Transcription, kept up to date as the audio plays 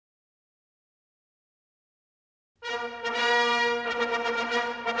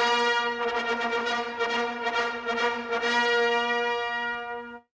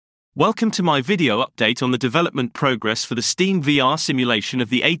Welcome to my video update on the development progress for the Steam VR simulation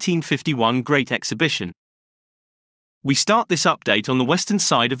of the 1851 Great Exhibition. We start this update on the western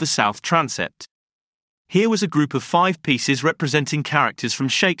side of the South Transept. Here was a group of 5 pieces representing characters from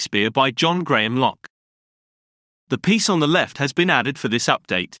Shakespeare by John Graham Locke. The piece on the left has been added for this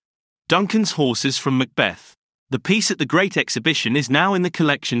update. Duncan's horses from Macbeth. The piece at the Great Exhibition is now in the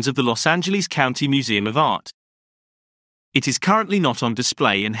collections of the Los Angeles County Museum of Art. It is currently not on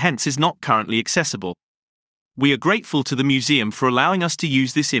display and hence is not currently accessible. We are grateful to the museum for allowing us to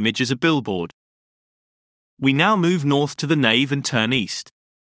use this image as a billboard. We now move north to the nave and turn east.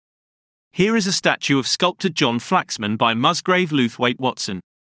 Here is a statue of sculptor John Flaxman by Musgrave Lewthwaite Watson.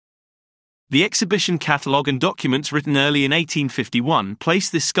 The exhibition catalogue and documents written early in 1851 place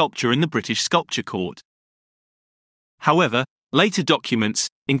this sculpture in the British Sculpture Court. However, later documents,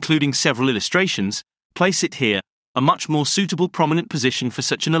 including several illustrations, place it here, a much more suitable prominent position for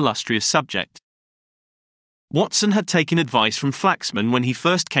such an illustrious subject. Watson had taken advice from Flaxman when he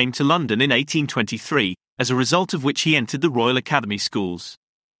first came to London in 1823, as a result of which he entered the Royal Academy schools.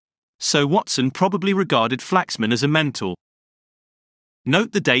 So Watson probably regarded Flaxman as a mentor.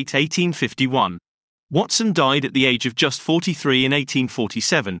 Note the date 1851. Watson died at the age of just 43 in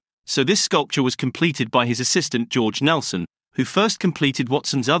 1847, so this sculpture was completed by his assistant George Nelson, who first completed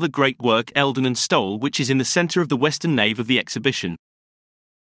Watson's other great work Eldon and Stowell, which is in the centre of the western nave of the exhibition.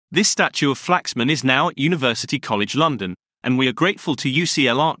 This statue of Flaxman is now at University College London, and we are grateful to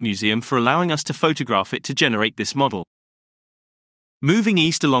UCL Art Museum for allowing us to photograph it to generate this model. Moving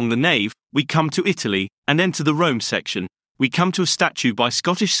east along the nave, we come to Italy, and enter the Rome section. We come to a statue by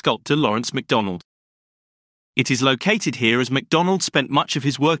Scottish sculptor Lawrence MacDonald. It is located here as MacDonald spent much of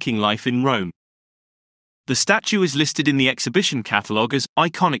his working life in Rome. The statue is listed in the exhibition catalogue as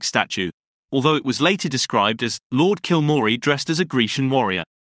iconic statue, although it was later described as Lord Kilmorey dressed as a Grecian warrior.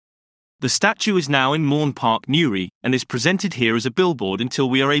 The statue is now in Morn Park, Newry, and is presented here as a billboard until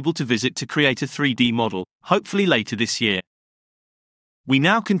we are able to visit to create a 3D model, hopefully later this year. We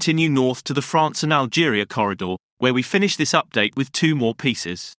now continue north to the France and Algeria corridor, where we finish this update with 2 more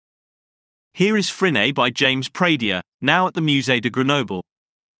pieces. Here is Phryné by James Pradier, now at the Musée de Grenoble.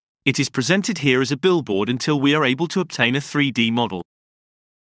 It is presented here as a billboard until we are able to obtain a 3D model.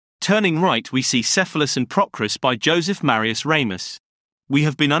 Turning right, we see Cephalus and Procris by Joseph Marius Ramus. We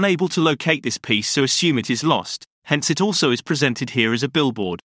have been unable to locate this piece, so assume it is lost, hence it also is presented here as a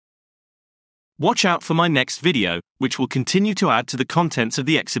billboard. Watch out for my next video, which will continue to add to the contents of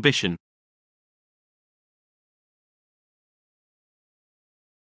the exhibition.